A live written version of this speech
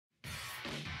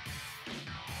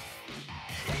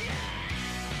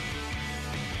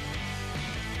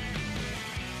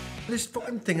this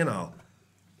fucking thing and all.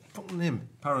 Fucking him,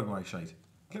 Paraguay shite.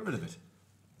 Get rid of it.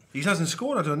 He hasn't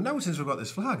scored, I don't know, since we've got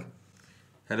this flag.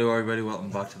 Hello everybody, welcome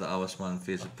back to the Our Smile and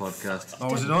Face It podcast.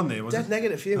 Oh, was it on there? Was Dead it?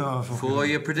 negative for you. Oh, For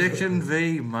your prediction,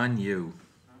 V, Man U.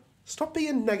 Stop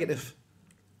being negative.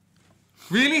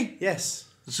 Really? Yes.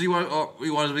 So you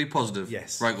want to be positive?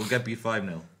 Yes. Right, we'll get beat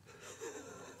 5-0.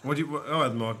 What do you?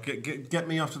 Oh, Mark, get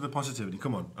me after the positivity.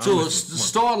 Come on. So, the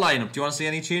start lineup, do you want to see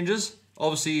any changes?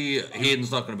 Obviously,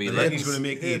 Hayden's not going to be there. He's going to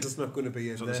make 8. Hayden's not going to be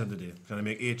in That's what they said today. Can I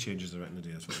make 8 changes the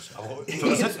day? That's what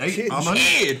they said.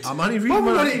 Eight? I'm only reading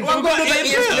what We've got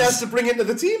 8 players to bring into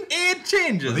the team. 8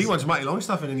 changes. He wants Matty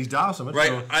Longstaff in his dar or something. Right,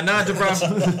 So. I know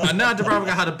Dubravka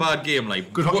had a bad game.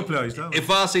 Like, Good hockey player, he's done. if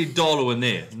I see Darlow in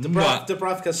there, what?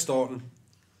 Dubravka's starting.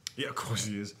 Yeah, of course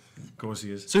he is. Of course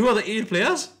he is. So who are the 8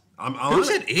 players? Who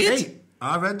said 8?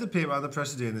 I read the paper on the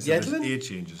press today and they said there's 8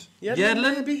 changes.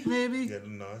 Yedlin, maybe? Yeah,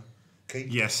 no. Key.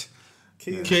 Yes.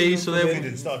 Okay, so He then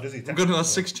didn't start, does he? we're going to have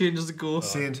 6 changes to go.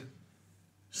 Saint.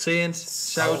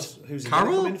 Shout. Who's he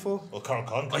Carroll? coming for? Well, Carroll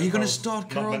can't. Are you going to start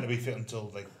Carroll? Not meant to be fit until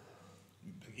like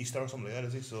Easter or something like that,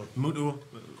 is he? So Muto.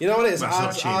 You know what it is? Well,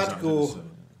 it's not changed, I'd go. so.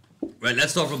 Right,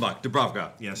 let's start from back.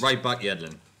 Dubravka. Yes. Right back,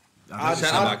 Yedlin.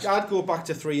 I'd go back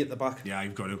to 3 at the back. Yeah,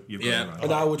 you've got to. Yeah.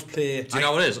 And I would play. Do you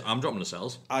know what it is? I'm dropping the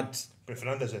cells. bring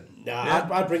Fernandez in.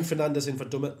 I'd bring Fernandez in for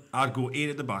Dummett. I'd go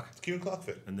 8 at the back. Is Kieran Clark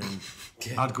fit? And then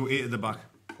I'd go 8 at the back.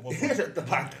 8 at the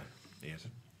back. 8.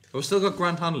 We've still got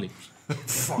Grant Hanley.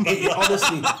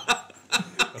 Honestly,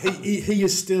 he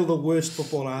is still the worst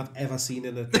footballer I've ever seen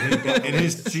in a And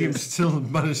his team still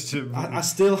managed to. I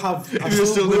still have. I He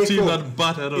was still the wake team up that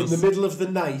battered in us. the middle of the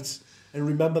night and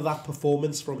remember that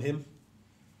performance from him.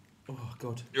 Oh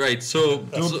God! Right, so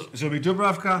So it'll be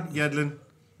Dubravka, Yedlin.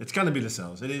 It's going to be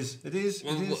Lascelles. It is.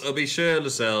 it'll be Sher,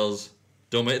 Lascelles,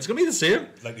 Dummett. It's going to be the same.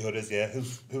 Likelihood is, yeah.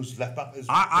 Who's left back? Is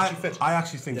I fit?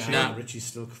 actually think Shea. Nah. Richie's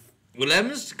still.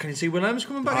 Willems, can you see Willems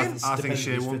coming back in? I think Depends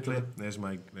Shea who's won't fit, play. though. There's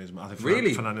my. I think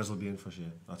Really? Fernandez will be in for Shea.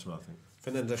 That's what I think.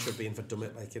 Fernandez should be in for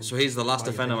Dummett. Like him. So he's the last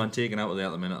My defender opinion. I'm taking out of there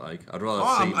at the minute. Like, I'd rather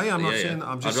Oh, see. I'm not saying that,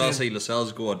 I'm just I'd rather saying- see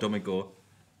Lascelles go or Dummett go.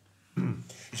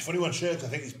 It's a funny one, Sher, 'cause I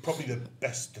think he's probably the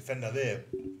best defender there,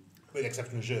 with the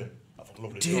exception of Sher. I thought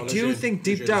lovely. Do you Lejeune- think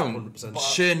deep Lejeune's down 100%.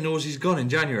 Sher knows he's gone in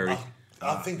January?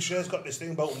 I think Sher's got this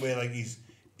thing about him where like he's.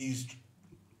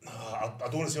 I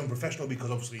don't want to say unprofessional because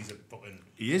obviously he's a fucking.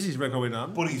 He is. He's regular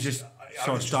arm. But he's just I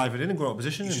starts just- diving in and go out of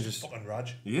position He's and just just. fucking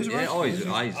Raj. He is Yeah, right. oh, he's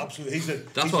Absolutely,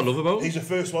 That's what I love about him. He's the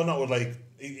first one that would like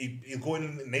he'll go in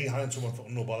and knee hand someone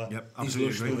fucking no bother. Yep, He's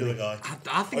absolutely the agree with guy.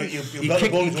 I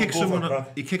think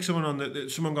He kicked someone on the.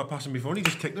 Someone got past him before and he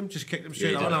just kicked him straight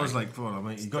he on. did, I was like, "Oh,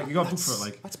 mate, you got booked for it."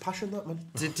 Like, That's passion, that man.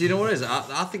 Do you know what it is?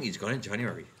 I think he's gone in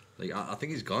January. Like, I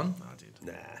think he's gone. I did.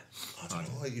 Nah. I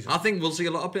don't know, like, he's I think we'll see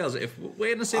a lot of players if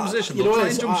we're in the same position. You They'll know try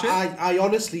what? and jump ship. I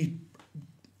honestly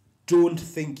don't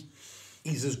think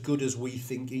he's as good as we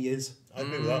think he is. I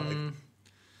agree with that. Like,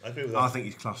 I agree with that. I think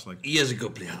he's class. Like, He is a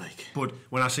good player. Like, but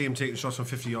when I see him taking shots from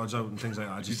 50 yards out and things like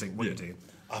that, I just think, "What are you doing?"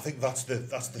 I think that's the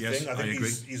Yes, thing. I I think agree.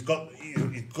 he's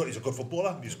a good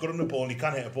footballer. He's good on the ball. He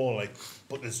can hit a ball. Like,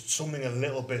 but there's something a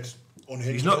little bit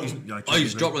unhinged. He's not. about He's, him. like,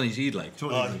 he's totally dropped on his head. Like,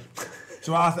 Totally agree.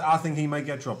 So I think he might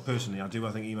get dropped. Personally, I do.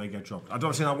 I think he might get dropped. I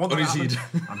don't say I want On that his to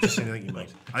happen. I'm just saying I think he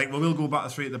might. I think we'll go back to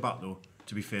 3 at the back though.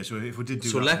 To be fair, so if we did do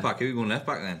so that, left back. Who are you going left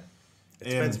back then? It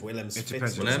depends if Willems It fits.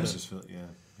 depends. if Willems? Willems is fit, yeah,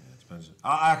 it depends.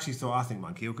 I actually I think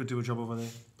Mankiel could do a job over there,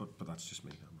 but that's just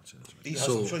me. I'm not saying that's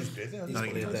right. I'm sure he's played there. He's I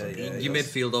think played he does. there, yeah, he Your does.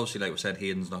 midfield, obviously, like we said,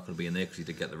 Hayden's not going to be in there because he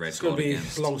did get the red It's going card to be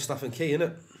against. Longstaff and Key,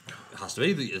 innit? It has to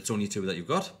be. It's only 2 that you've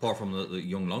got, apart from the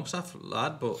young Longstaff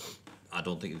lad. But I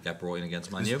don't think he'll get brought in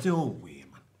against Man U. There's no way,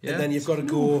 man. Yeah. And then you've got to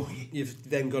go. You've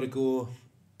then got to go.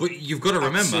 But you've got to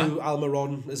remember. Atsu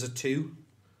Almiron as a 2,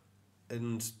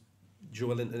 and Joe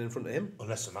Linton in front of him.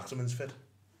 Unless the Maximin's fit.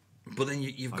 But then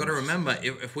you've got to remember,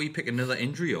 if we pick another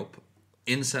injury up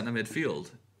in centre midfield,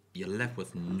 you're left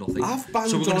with nothing. I've banged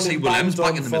so we're going on to see and Williams banged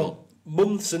back on in the for middle.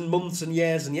 months and months and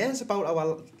years about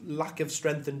our lack of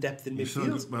strength and depth in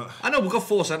midfield. Well, I know we've got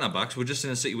 4 centre backs. We're just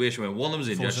in a situation where one of them's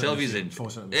injured, centre Shelby's midfield, injured. 4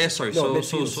 centre Yeah, sorry. No,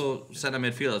 so centre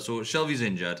midfielder. So Shelby's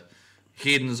injured.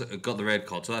 Hayden's got the red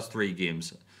card, so that's 3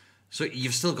 games. So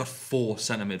you've still got 4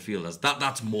 centre midfielders.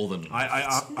 That's more than.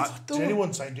 Did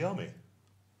anyone sign the army?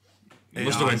 He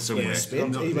must have went somewhere.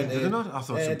 Spain. He went did to- they not? I thought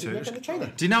some did he Turkish. went to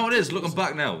China? Do you know what it is? Looking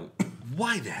back now,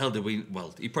 why the hell did we?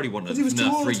 Well, he probably wanted 'Cause he was too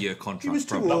another old. 3-year He contract. was too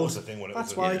probably. That old. was the thing when it That's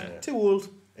was why. yeah. Too old.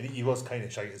 And he was kind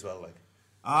of shite as well. Like,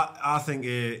 I think,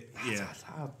 yeah.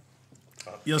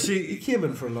 You'll He see. came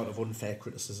in for a lot of unfair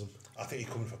criticism. I think he's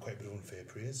coming for quite a bit of unfair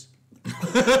praise.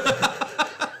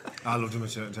 I loved him at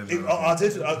certain times. I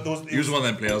did. He was one of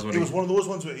them players. It was one of those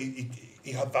ones where he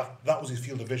he had that was his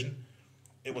field of vision.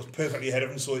 It was perfectly ahead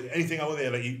of him. So anything out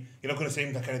there, like you're not going to see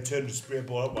him that kind of turn to spray a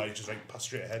ball out wide. He's just like pass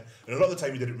straight ahead. And a lot of the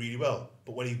time he did it really well.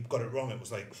 But when he got it wrong, it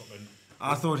was like fucking.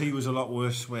 I thought he was a lot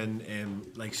worse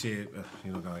when, like say,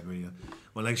 you're not going to agree.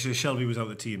 When like say Shelby was out of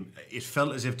the team, it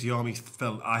felt as if Diarmy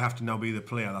felt I have to now be the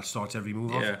player that starts every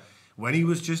move off. When he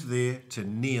was just there to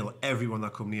nail everyone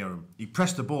that come near him, he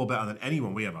pressed the ball better than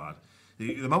anyone we ever had.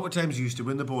 The amount of times he used to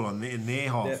win the ball in their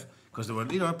half because they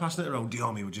were passing it around,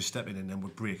 Diarmy would just step in and then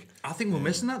would break. I think we're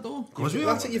missing that though.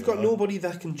 That's it. You've got nobody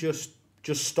that can just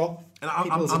stop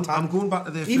people's attack. I'm going back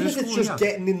to their even first if it's goal, just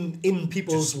getting in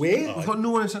people's way. We've got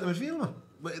no one in centre midfield, man.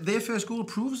 Their first goal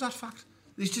proves that fact.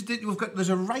 It's just there's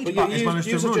a right But back who's managed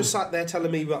to run. You just sat there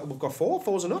telling me we've got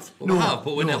four's enough. Well,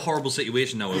 but we're in a horrible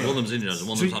situation now. One of them's injured and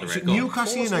one of them's had a red card.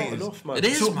 Newcastle United. It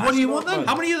is. So what do you want then?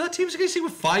 How many other teams can you see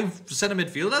with 5 centre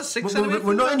midfielders, 6 centre midfielders?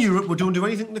 We're not in Europe. We don't do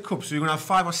anything in the cup, so you're going to have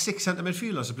 5 or 6 centre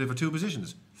midfielders to play for 2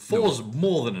 positions. 4's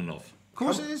more than enough. Of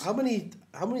course it is. How many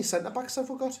centre backs have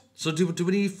we got? So do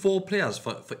we need 4 players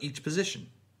for each position?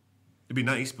 It'd be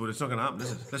nice, but it's not going to happen,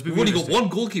 is it? Let's be We've only got realistic. 1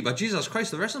 goalkeeper. Jesus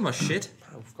Christ, the rest of them are shit.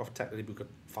 We've got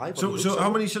 5. So how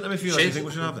many centre midfielders do you Shit. think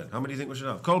we should have then? How many do you think we should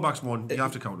have? Colback's one. You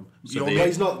have to count him. So No,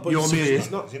 he's not. But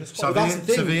He's not. Is he in the But squad? that's the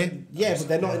thing. Survey. Yeah, but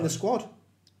they're not in the squad.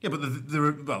 Yeah, but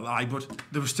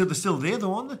they're still there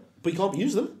though, aren't they? But you can't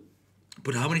use them.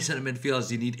 But how many centre midfielders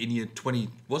do you need in your 20?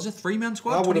 Was it 3-man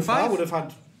squad? I would 25?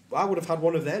 have had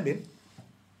one of them in.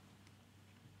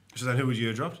 So then who would you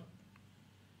have dropped?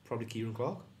 Probably Kieran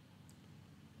Clark.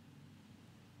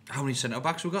 How many centre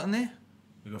backs we got in there?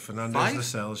 We've got Fernandez, 5?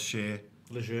 Lascelles, Shea.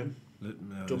 Lejeune.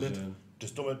 Dummett. Lejeune.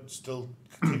 Does Dummett still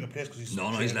take a place because he's No,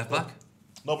 he's left back.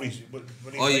 Nobody's.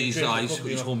 Oh,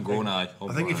 he's homegrown. I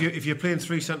think if you're playing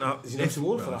 3 centre, Is he not too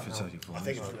old for that if it's now? actually I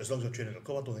think as long as you're training at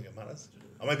club, I don't think it matters.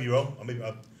 I might be wrong.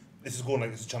 This is going like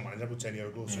this is champ manager about 10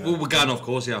 years ago. So. Well, we're gone off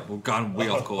course, yeah. We're gone way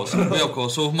off course. Way off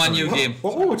course. So, Man U game.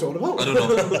 What were we talking about? I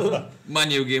don't know.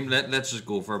 Man U game, let's just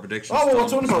go for a prediction. Oh, we're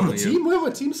talking about the team. We're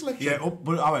team selection. Yeah,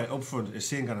 up front, is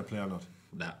Sane going to play or not?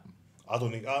 Nah. I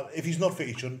don't think. If he's not fit,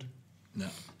 he shouldn't. No.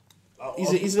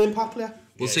 He's an impact player.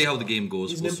 We'll see how the game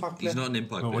goes. He's an impact player. He's not an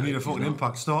impact No, player. we need a fucking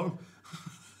impact start him.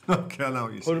 Okay, now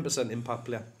you see. 100% impact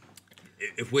player.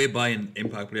 If we're buying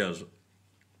impact players,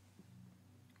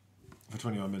 For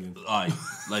 21 million. aye,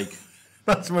 like,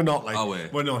 We're not like. Oh,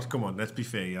 wait. We're not. Come on, let's be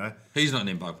fair, yeah. he's not an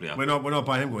impact player. We're not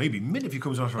buying him. He'd be mid if he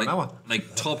comes on for an hour.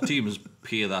 Like top teams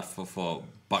pay that for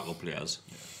backup players.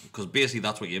 Because basically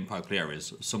that's what your impact player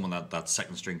is. Someone that's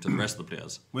second string to the rest of the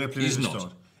players. We're players He's at the not.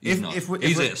 start. He's not.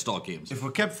 He's there to start games. If we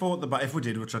kept 4 at the back, if we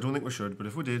did, which I don't think we should, but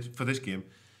if we did for this game,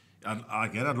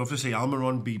 I'd love to see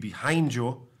Almiron be behind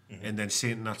Joe and then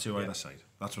Saint Natsu either side.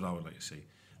 That's what I would like to see.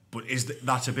 But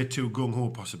that's a bit too gung ho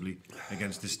possibly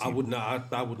against this team? I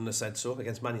wouldn't have said so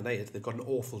against Man United. They've got an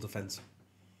awful defence.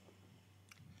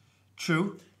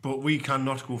 True, but we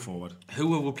cannot go forward.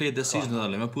 Who have we played this season at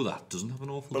Liverpool that doesn't have an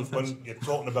awful But defence? when you're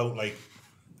talking about like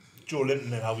Joe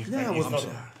Linton and how he's Yeah, he's well, not.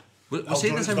 We're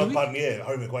saying this He's every not week. bad in the air.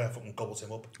 Harry Maguire fucking gobbles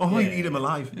him up. Oh, he'd eat him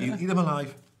alive. He'd eat him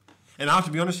alive. And I have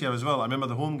to be honest here as well. I remember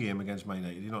the home game against Man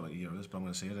United. You're not like you hear this, but I'm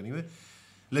going to say it anyway.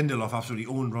 Lindelof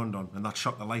absolutely owned Rondon, and that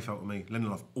shocked the life out of me.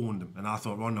 Lindelof owned him, and I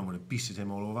thought Rondon would have beasted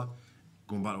him all over.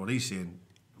 Going back to what he's saying,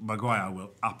 Maguire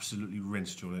will absolutely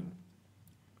rinse Joe Linton.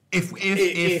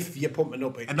 If you're pumping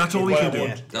up, and that's all we can do.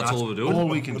 Yeah. That's all we're doing. All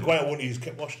we can do. Maguire won't use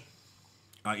kit washed.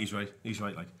 He's right. He's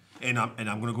right. Like, and I'm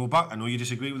going to go back. I know you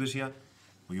disagree with this here.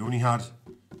 We only had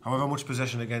however much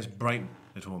possession against Brighton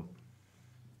at home.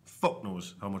 Fuck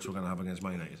knows how much we're going to have against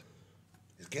Man United.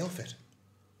 Is Gale fit?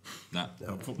 Nah.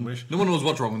 I fucking wish. No one knows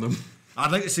what's wrong with them.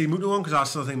 I'd like to see Mutu on because I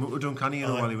still think Mutu done canny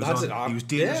while he was That's on. it. He was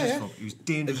dangerous Yeah, as yeah. fuck. He was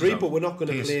dangerous. Agreed, as but we're not going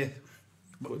to Pace. play.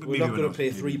 But We're maybe not going to play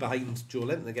maybe. 3 behind Joe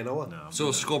Linton again, are we? No.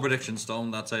 So score predictions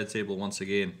down that side table once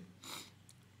again.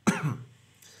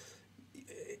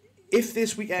 If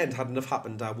this weekend hadn't have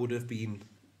happened, I would have been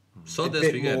So a this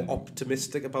bit weekend. more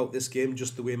optimistic about this game,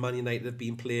 just the way Man United have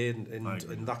been playing I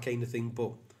agree. and that kind of thing.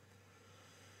 But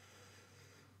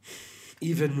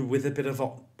even with a bit of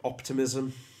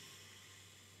optimism,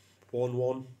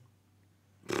 1-1.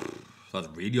 That's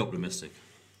really optimistic.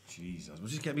 Jesus, we'll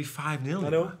just get me 5-0. I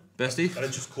know. Bestie? And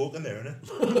it's just coke in there, isn't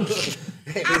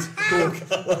It is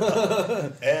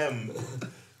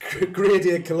it? Grade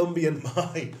A Colombian.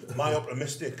 My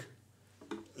optimistic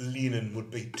leaning would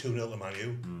be 2-0 to Man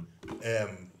U.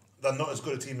 They're not as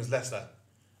good a team as Leicester.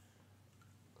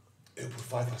 It was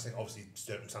 5 I think obviously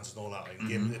circumstances and all that. Like,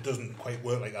 game, it doesn't quite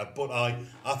work like that. But I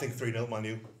think 3-0 Man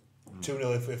U.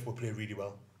 2-0 if we play really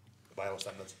well by our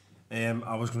standards.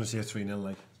 I was going to say 3-0,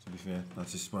 like, to be fair.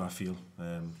 That's just what I feel.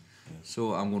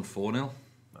 So I'm going 4-0.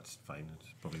 that's fine.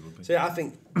 It probably would be. So I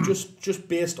think just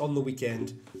based on the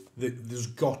weekend, there's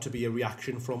got to be a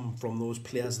reaction from those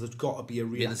players. There's got to be a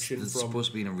reaction there's from.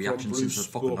 supposed to be a reaction since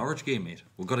the fucking Norwich game, mate.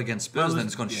 We got against Spurs, Well, then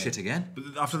it's gone shit again.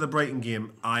 But after the Brighton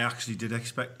game, I actually did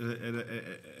expect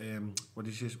what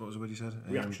did you say? What was the word you said?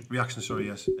 Reaction. Sorry,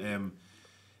 yes.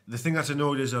 The thing that's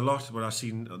annoyed us a lot, what I've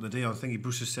seen on the day on thingy,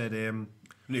 Bruce has said, we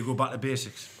need to go back to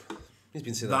basics. He's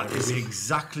been saying That is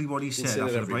exactly what he said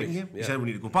after the Brighton game. He said we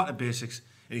need to go back to basics,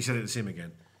 and he said it the same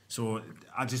again. So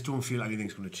I just don't feel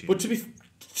anything's going to change. But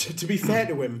to be fair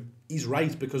to him, he's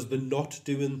right, because they're not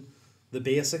doing the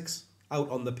basics out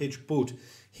on the pitch. But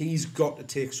he's got to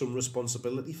take some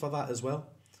responsibility for that as well.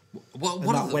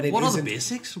 What are the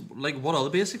basics? Like, what are the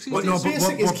basics? Well, no,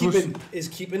 basic what is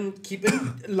keeping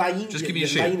line. Just keep your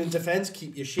shape. Line in defence,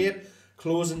 keep your shape,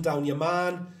 closing down your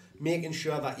man, making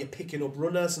sure that you're picking up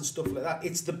runners and stuff like that.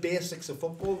 It's the basics of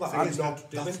football that I'm not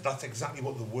doing. That's exactly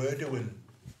what they were doing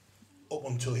up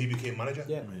until he became manager.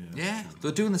 Yeah,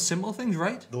 they're doing the simple things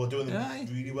right. They were doing them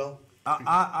really well.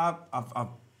 I've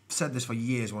said this for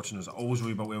years watching us. I always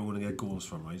worry about where we're going to get goals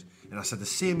from, right? And I said the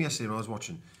same yesterday when I was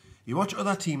watching. You watch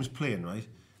other teams playing, right?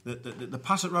 They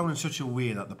pass it around in such a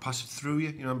way that they pass it through you.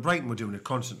 You know, and Brighton were doing it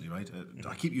constantly, right?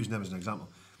 I keep using them as an example.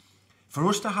 For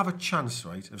us to have a chance,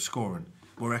 right, of scoring,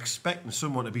 we're expecting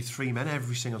someone to be three men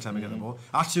every single time we get the ball.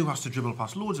 Atsu has to dribble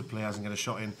past loads of players and get a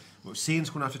shot in. Saint's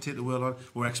going to have to take the wheel on.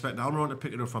 We're expecting Almiron to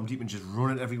pick it up from deep and just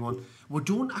run at everyone. We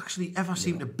don't actually ever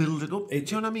seem to build it up. Do you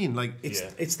know what I mean? Like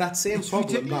it's that same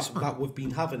problem that we've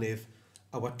been having if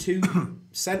our two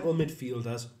central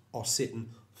midfielders are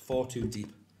sitting far too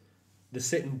deep. They're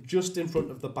sitting just in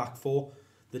front of the back four.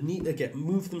 They need to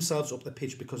move themselves up the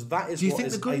pitch, because that is. Do you think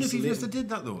they're good enough even if they did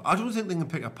that though? I don't think they can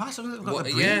pick a pass. I don't think they've got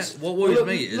the brains. What worries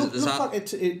me is look that back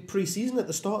at pre-season at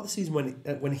the start of the season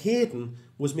when Hayden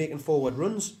was making forward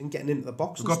runs and getting into the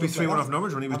box. Got to be 3-1 off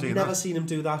Norwich when he was doing that. I've never seen him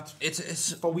do that.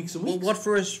 It's for weeks and weeks. What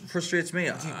frustrates me,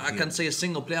 I can see a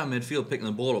single player in midfield picking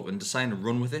the ball up and deciding to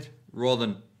run with it rather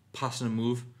than passing a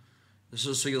move.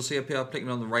 So you'll see a player picking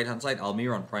on the right hand side.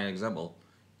 Almiron, prime example.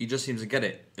 He just seems to get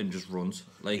it and just runs.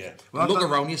 Like, look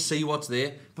around you, see what's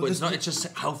there, but it's not. It's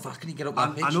just how far can you get up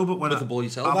that pitch? I know, but when with the ball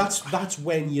yourself. That's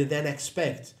when you then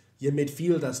expect your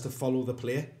midfielders to follow the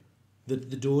play. They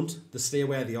don't. They stay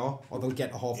where they are, or they'll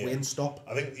get halfway and stop.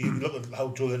 I think you look at how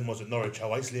Joe Linton was at Norwich,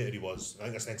 how isolated he was. I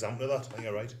think that's an example of that. I think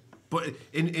you're right. But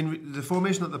in the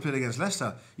formation that they played against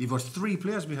Leicester, you've got three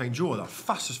players behind Joe that are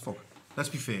fast as fuck. Let's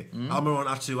be fair. Almiron,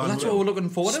 Atsu, well, that's what we're looking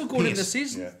forward to going into the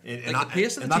season. Yeah. And the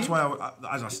pace of the that's team. why,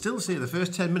 as I still say, the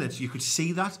first 10 minutes, you could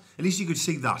see that. At least you could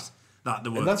see that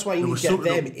there were. And that's why you need to get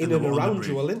them in and around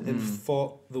Joe Linton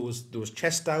for those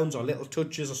chest downs or little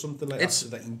touches or something like that. So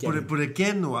that you can get but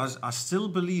again, though, I still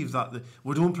believe that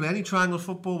we don't play any triangle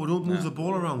football. We don't move the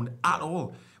ball around at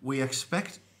all. We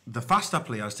expect the faster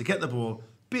players to get the ball,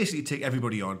 basically take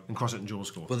everybody on and cross it and Joe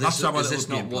score. But is this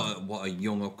not what a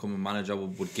young upcoming manager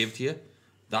would give to you?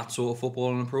 That sort of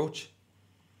footballing approach?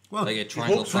 Well, like a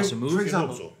triangle pass and move? For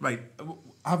example, right,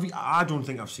 I don't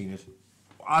think I've seen it.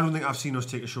 I don't think I've seen us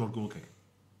take a short goal kick.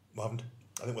 We haven't.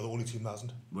 I think we're the only team that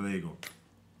hasn't. Well, there you go.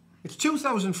 It's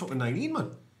 2019,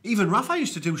 man. Even Rafa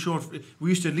used to do short.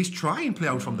 We used to at least try and play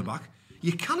out from the back.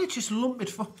 You cannot just lump it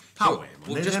for.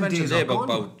 We've just mentioned there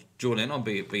about Joe Linton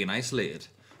being isolated.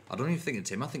 I don't even think it's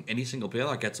him. I think any single player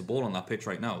that gets a ball on that pitch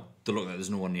right now, they look like there's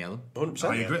no one near them. 100%.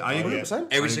 I agree. 100%.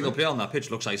 Every single player on that pitch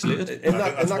looks isolated. And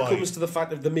that comes to the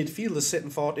fact of the midfielders sitting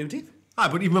far too deep.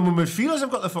 But even when midfielders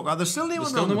have got the fuck out, there's still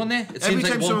no one there. It seems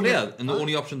like one player, and the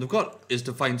only option they've got is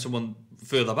to find someone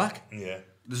further back. Yeah.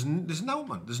 There's no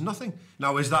man. There's nothing.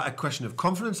 Now, is that a question of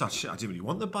confidence? I didn't really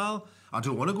want the ball. I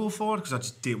don't want to go forward because I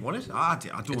just didn't want it. I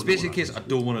don't. It's basically a case I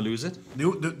don't want to lose it.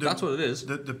 That's what it is.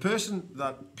 The person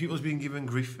that people's been given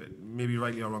grief, maybe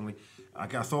rightly or wrongly, I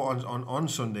thought on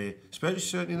Sunday, especially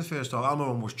certainly in the first half,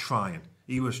 Almiron was trying.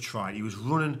 He was trying. He was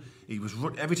running.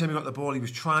 Every time he got the ball, he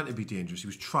was trying to be dangerous. He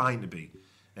was trying to be.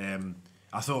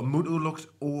 I thought Mutu looked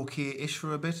okay-ish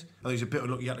for a bit. I think he was a bit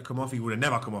unlucky he had to come off. He would have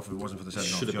never come off if it wasn't for the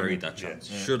send-off. Should have buried that chance.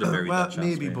 Should have buried that chance.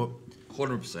 Maybe, mate. but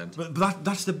 100%. But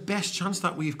that's the best chance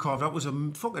that we've carved out. Was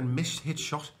a fucking missed hit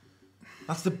shot.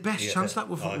 That's the best chance that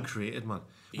we've fucking created, man.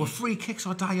 Well, free kicks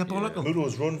are diabolical.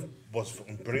 Mutu's run was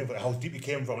fucking brilliant for how deep he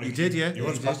came from. He did, yeah. He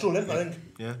runs past Joe Linton, I think.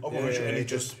 Yeah. And he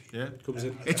just comes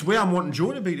in. It's where I'm wanting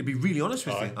Joe to be really honest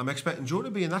with you. I'm expecting Joe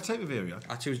to be in that type of area.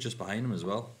 Actually, was just behind him as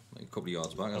well, like a couple of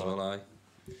yards back as well.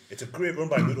 It's a great run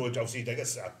by Mutu. Obviously, I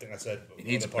think I said he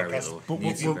needs on a the bury, podcast. though.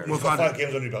 But we've had 5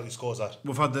 games under your belt. He scores that.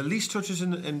 We've had the least touches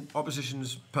in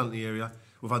opposition's penalty area.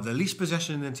 We've had the least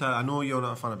possession in the entire. I know you're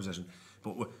not a fan of possession,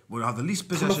 but we'll have the least I'm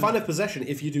a possession. fan of possession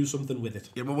if you do something with it.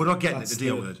 Yeah, but we're not getting That's it to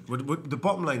deal with it. The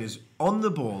bottom line is, on the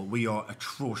ball, we are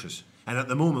atrocious. And at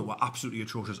the moment, we're absolutely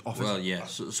atrocious off it. Well, yeah.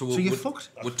 So you're fucked.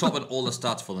 We're topping all the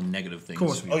stats for the negative things. Of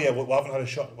course we are. Oh yeah, we haven't had a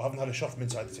shot. We haven't had a shot from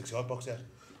inside the 6-yard box yet.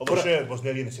 Although sure, it was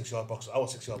nearly in the 6-yard box. Our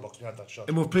 6-yard box, we had that shot.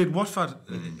 And we've played Watford,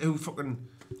 who fucking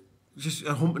just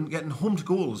getting humped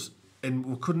goals, and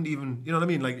we couldn't even, you know what I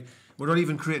mean? Like, we're not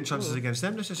even creating chances against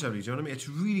them necessarily. Do you know what I mean? It's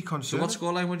really So concerning. what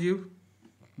scoreline would you?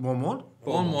 1-1.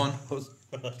 1-1.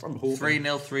 I'm hoping. 3-0,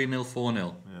 3-0,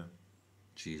 4-0. Yeah.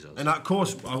 Jesus. And of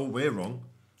course, I hope we're wrong.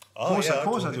 Of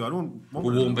course I do. I don't want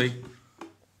We won't be.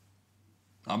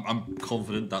 I'm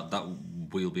confident that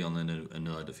we'll be on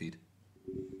another defeat.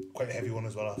 Quite a heavy one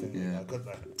as well, I think. Yeah. Good,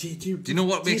 Do you know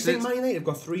what makes Do you think it- Man United have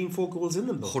got 3 and 4 goals in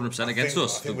them though? 100% against I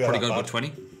us. think They've we are probably got that about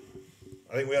bad. 20.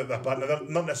 I think we are that bad. Now, they're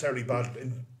not necessarily bad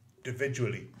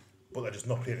individually, but they're just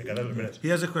not playing together at the minute.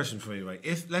 Here's a question for you, right?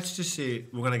 If let's just say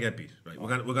we're gonna get beat, right?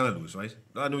 We're gonna lose, right?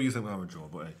 I know you think we're gonna draw,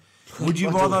 but would you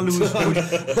rather lose?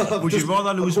 Would you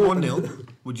rather lose 1-0?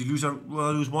 Would you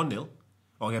rather lose 1-0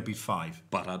 or get beat 5?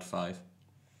 But at 5.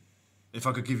 If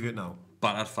I could give you it now.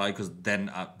 But at 5, because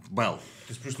then,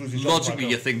 Does Bruce lose his job logically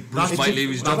back you now? think Bruce might lose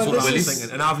his job That's for what I'm Willie.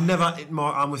 thinking, and I've never.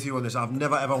 Mark, I'm with you on this. I've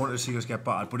never ever wanted to see us get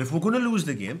battered. But if we're going to lose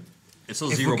the game, It's still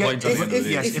if 0 we get- points at the end of the day.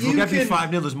 yes, If if we you get beat can-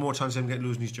 5-0, there's more chance of him getting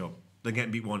losing his job than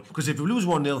getting beat 1. Because if we lose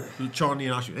 1-0, Charlie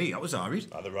and Ashley, hey, that was alright.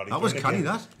 the rally That was game canny. again.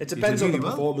 That It He depends did on the really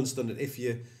well. performance, doesn't it?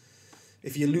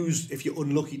 If you lose, if you're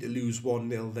unlucky to lose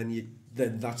 1-0,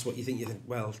 then that's what you think. You think,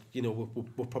 well, you know,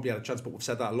 we'll probably had a chance, but we've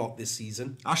said that a lot this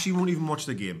season. Ashley won't even watch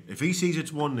the game. If he sees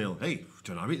it's 1-0, hey,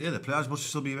 don't know, the players must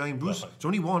still be behind Bruce. It's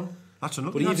only 1. That's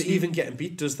enough. But even getting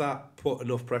beat, does that put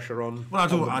enough pressure on? Well, I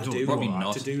don't- on them I to don't- do, Probably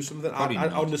not. to do something. Probably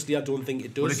not. Honestly, I don't think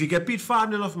it does. But if you get beat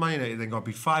 5-0 off Man United, then got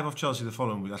beat 5 off Chelsea the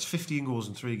following week, that's 15 goals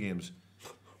in 3 games.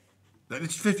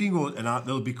 It's 15 goals, and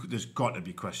there's got to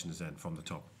be questions then from the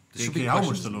top. There should be how much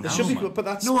questions. to look There at. should be, man. but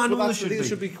that's No, I know but there that's, there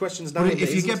should be questions now. But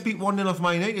if you get beat 1-0 off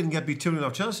Man United and get beat 2-0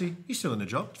 off Chelsea, he's still in the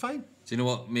job. It's fine. Do you know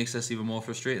what makes this even more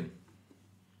frustrating?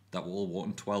 That we're all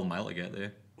walking 12 mile to get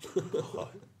there.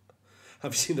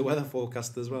 Have you seen the weather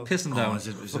forecast as well? Pissing down. is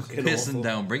it- Fucking Pissing awful.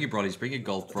 down. Bring your brodies. Bring your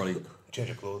golf brody. Change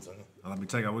your clothes, isn't it? I'll let me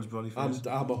take our woods, Brody. I'm First.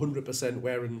 100%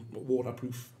 wearing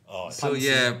waterproof. So pants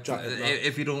yeah, and jacket, that.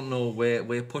 if you don't know,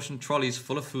 we're pushing trolleys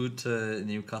full of food to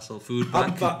Newcastle Food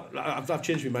Bank. I've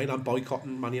changed my mind. I'm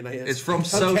boycotting Man United. It's from I'm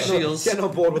South Shields. Getting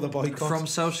on board with a boycott. From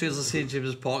South Shields to St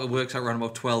James's Park, it works out around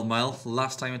about 12 mile.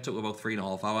 Last time it took about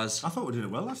 3.5 hours. I thought we did it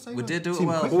well last time. We did do it Seemed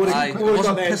well. quick. we would Aye, have it wasn't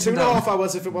got there pissing 2.5 down.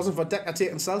 hours if it wasn't for Decker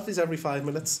taking selfies every 5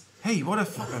 minutes. Hey, what a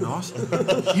fucking arse.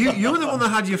 You're the one that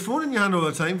had your phone in your hand all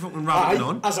the time, fucking rattling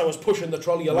on. As I was pushing the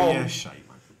trolley Oh, along, yeah, shite,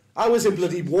 man. I was in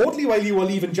bloody Wardley while you were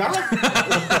leaving Jarrett.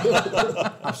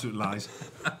 Absolute lies.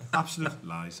 Absolute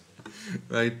lies.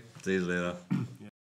 Right, see you later.